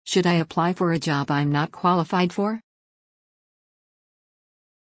Should I apply for a job I'm not qualified for?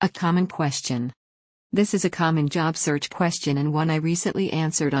 A common question. This is a common job search question and one I recently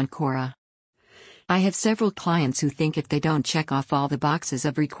answered on Quora. I have several clients who think if they don't check off all the boxes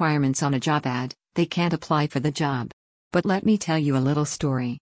of requirements on a job ad, they can't apply for the job. But let me tell you a little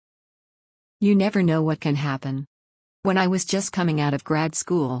story. You never know what can happen. When I was just coming out of grad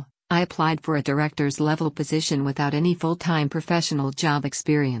school, I applied for a director's level position without any full-time professional job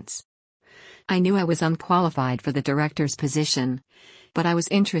experience. I knew I was unqualified for the director's position, but I was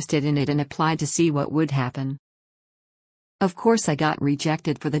interested in it and applied to see what would happen. Of course, I got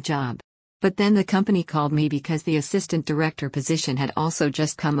rejected for the job. But then the company called me because the assistant director position had also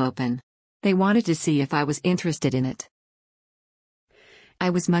just come open. They wanted to see if I was interested in it. I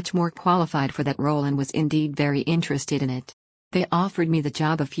was much more qualified for that role and was indeed very interested in it. They offered me the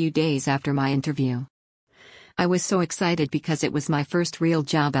job a few days after my interview. I was so excited because it was my first real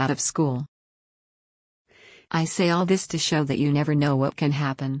job out of school. I say all this to show that you never know what can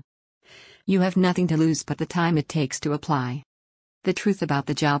happen. You have nothing to lose but the time it takes to apply. The truth about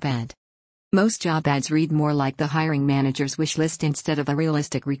the job ad. Most job ads read more like the hiring manager's wish list instead of a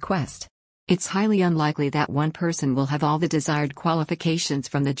realistic request. It's highly unlikely that one person will have all the desired qualifications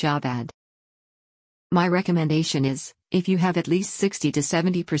from the job ad. My recommendation is, if you have at least 60 to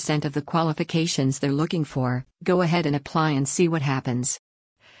 70% of the qualifications they're looking for, go ahead and apply and see what happens.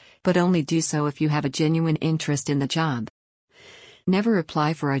 But only do so if you have a genuine interest in the job. Never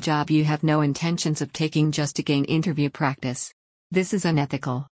apply for a job you have no intentions of taking just to gain interview practice. This is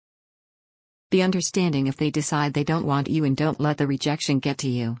unethical. Be understanding if they decide they don't want you and don't let the rejection get to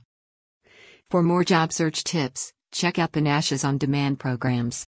you. For more job search tips, check out paNASH's on-demand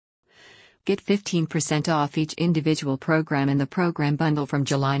programs. Get 15% off each individual program in the program bundle from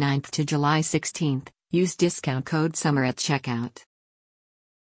July 9th to July 16th. Use discount code SUMMER at checkout.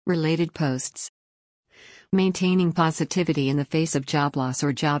 Related posts. Maintaining positivity in the face of job loss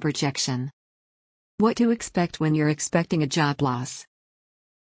or job rejection. What to expect when you're expecting a job loss.